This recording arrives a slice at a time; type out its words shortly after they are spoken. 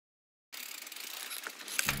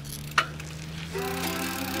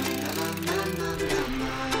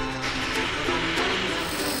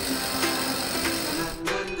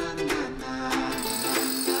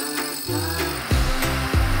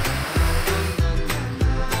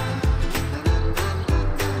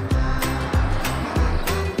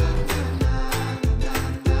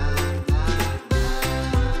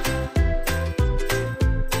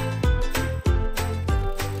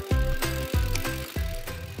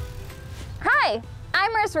Hi,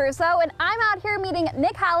 I'm Marissa Russo, and I'm out here meeting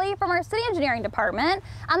Nick Holly from our city engineering department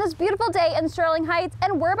on this beautiful day in Sterling Heights,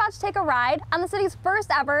 and we're about to take a ride on the city's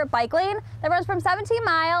first ever bike lane that runs from 17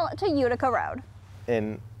 Mile to Utica Road.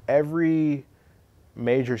 In every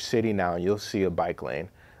major city now, you'll see a bike lane.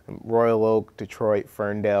 Royal Oak, Detroit,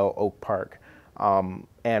 Ferndale, Oak Park,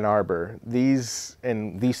 Ann Arbor. These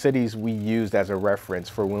cities we used as a reference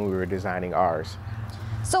for when we were designing ours.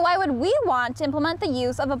 So why would we want to implement the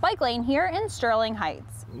use of a bike lane here in Sterling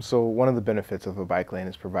Heights? So one of the benefits of a bike lane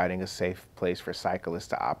is providing a safe place for cyclists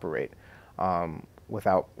to operate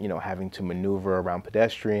without having to maneuver around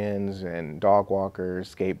pedestrians and dog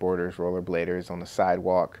walkers, skateboarders, rollerbladers on the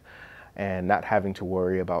sidewalk, and not having to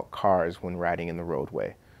worry about cars when riding in the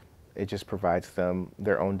roadway. It just provides them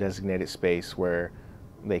their own designated space where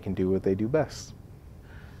they can do what they do best.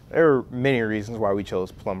 There are many reasons why we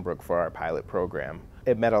chose Plumbrook for our pilot program.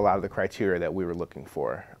 It met a lot of the criteria that we were looking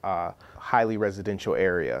for. Highly residential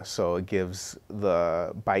area, so it gives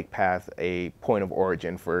the bike path a point of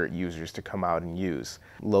origin for users to come out and use.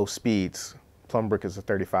 Low speeds. Plumbrook is a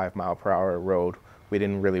 35-mile-per-hour road. We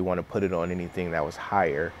didn't really want to put it on anything that was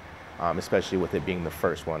higher, especially with it being the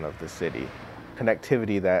first one of the city.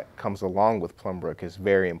 Connectivity that comes along with Plumbrook is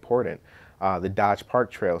very important. The Dodge Park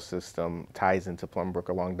Trail system ties into Plumbrook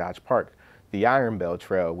along Dodge Park. The Iron Belle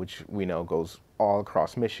Trail, which we know goes all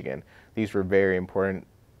across Michigan. These were very important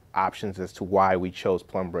options as to why we chose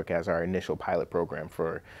Plumbrook as our initial pilot program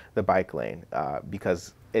for the bike lane,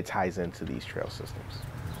 because it ties into these trail systems.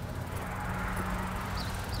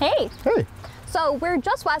 Hey. Hey. So we're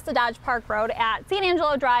just west of Dodge Park Road at San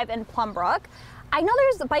Angelo Drive in Plumbrook. I know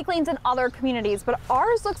there's bike lanes in other communities, but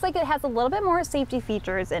ours looks like it has a little bit more safety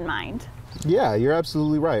features in mind. Yeah, you're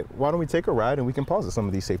absolutely right. Why don't we take a ride and we can pause at some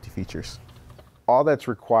of these safety features. All that's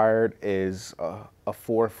required is a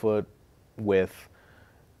 4-foot width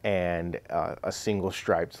and a single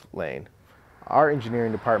striped lane. Our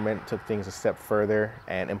engineering department took things a step further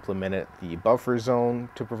and implemented the buffer zone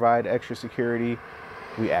to provide extra security.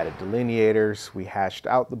 We added delineators, we hashed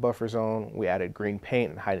out the buffer zone, we added green paint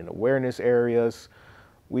and height and awareness areas.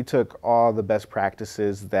 We took all the best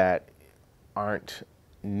practices that aren't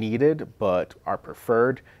needed but are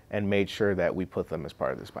preferred and made sure that we put them as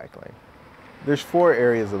part of this bike lane. There's 4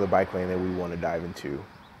 areas of the bike lane that we want to dive into.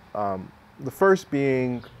 The first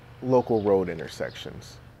being local road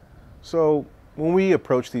intersections. So when we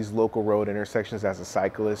approach these local road intersections as a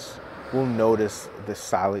cyclist, we'll notice the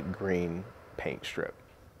solid green paint strip.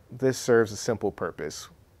 This serves a simple purpose.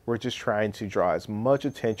 We're just trying to draw as much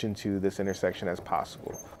attention to this intersection as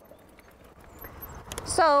possible.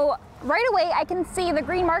 So right away I can see the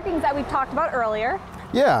green markings that we've talked about earlier.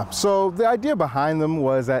 Yeah, so the idea behind them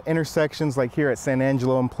was at intersections like here at San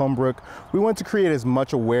Angelo and Plumbrook, we wanted to create as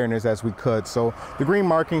much awareness as we could. So the green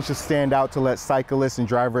markings should stand out to let cyclists and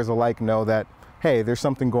drivers alike know that, hey, there's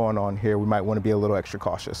something going on here. We might want to be a little extra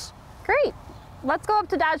cautious. Great. Let's go up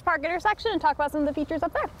to Dodge Park intersection and talk about some of the features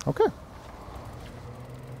up there. Okay.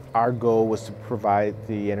 Our goal was to provide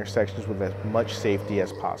the intersections with as much safety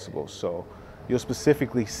as possible. So you'll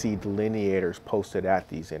specifically see delineators posted at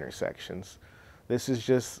these intersections. This is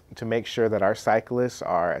just to make sure that our cyclists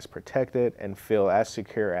are as protected and feel as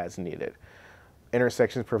secure as needed.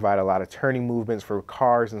 Intersections provide a lot of turning movements for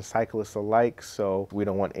cars and cyclists alike, so we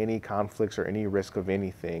don't want any conflicts or any risk of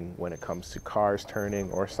anything when it comes to cars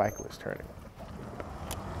turning or cyclists turning.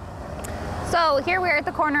 So here we are at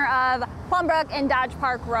the corner of Plumbrook and Dodge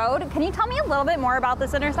Park Road. Can you tell me a little bit more about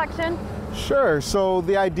this intersection? Sure. So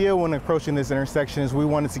the idea when approaching this intersection is we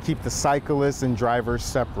wanted to keep the cyclists and drivers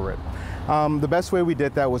separate. The best way we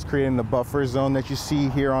did that was creating the buffer zone that you see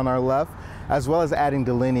here on our left, as well as adding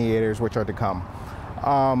delineators, which are to come.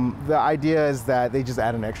 The idea is that they just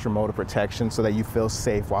add an extra mode of protection so that you feel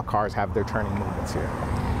safe while cars have their turning movements here.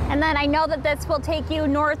 And then I know that this will take you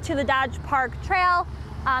north to the Dodge Park Trail.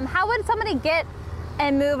 How would somebody get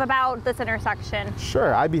and move about this intersection?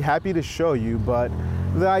 Sure, I'd be happy to show you, but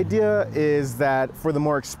the idea is that for the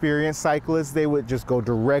more experienced cyclists, they would just go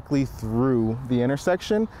directly through the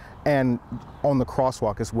intersection, and on the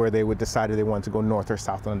crosswalk is where they would decide if they wanted to go north or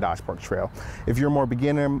south on the Dodge Park Trail. If you're more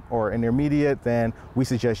beginner or intermediate, then we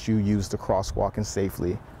suggest you use the crosswalk and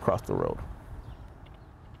safely cross the road.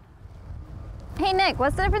 Hey Nick,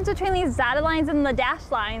 what's the difference between these dotted lines and the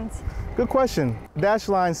dashed lines? Good question. Dash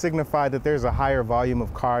lines signify that there's a higher volume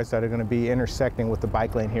of cars that are going to be intersecting with the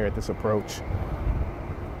bike lane here at this approach.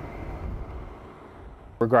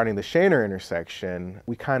 Regarding the Shaner intersection,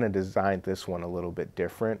 we kind of designed this one a little bit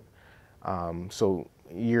different. So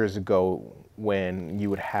years ago, when you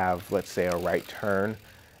would have, let's say, a right turn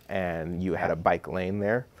and you had a bike lane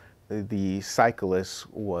there, the cyclist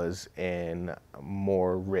was in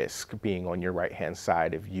more risk being on your right-hand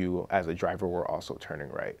side if you as a driver were also turning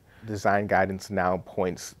right. Design guidance now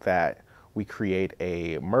points that we create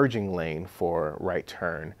a merging lane for right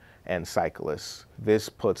turn and cyclists. This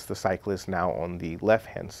puts the cyclist now on the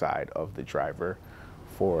left-hand side of the driver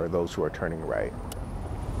for those who are turning right.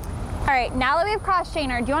 All right, now that we've crossed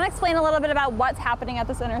Shaner, do you want to explain a little bit about what's happening at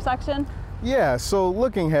this intersection? Yeah, so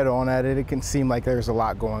looking head on at it, it can seem like there's a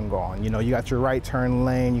lot going on. You know, you got your right turn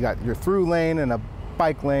lane, you got your through lane, and a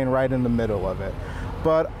bike lane right in the middle of it.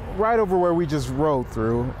 But right over where we just rode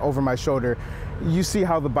through, over my shoulder, you see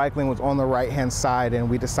how the bike lane was on the right-hand side and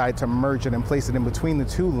we decided to merge it and place it in between the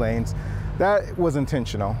two lanes. That was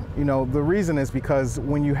intentional. You know, the reason is because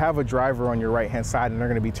when you have a driver on your right-hand side and they're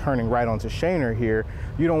going to be turning right onto Shaner here,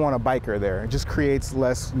 you don't want a biker there. It just creates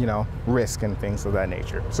less, you know, risk and things of that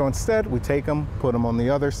nature. So instead, we take them, put them on the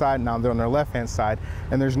other side. Now they're on their left-hand side,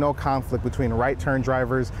 and there's no conflict between right turn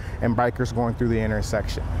drivers and bikers going through the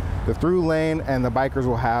intersection. The through lane and the bikers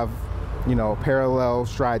will have, you know, parallel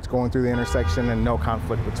strides going through the intersection and no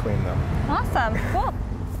conflict between them. Awesome, cool.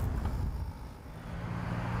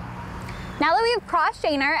 Now that we've crossed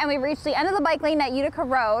Shaner and we've reached the end of the bike lane at Utica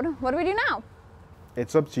Road, what do we do now?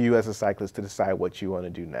 It's up to you as a cyclist to decide what you want to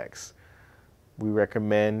do next. We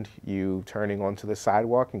recommend you turning onto the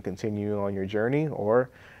sidewalk and continuing on your journey, or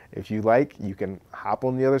if you like, you can hop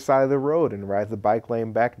on the other side of the road and ride the bike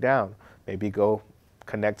lane back down. Maybe go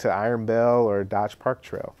connect to Iron Belle or Dodge Park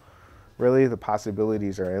Trail. Really, the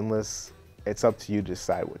possibilities are endless. It's up to you to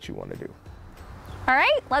decide what you want to do. All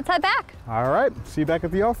right, let's head back. All right, see you back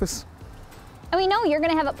at the office. And we know you're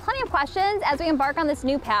going to have plenty of questions as we embark on this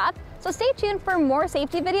new path, so stay tuned for more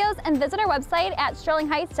safety videos and visit our website at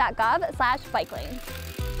sterlingheights.gov/bike lanes.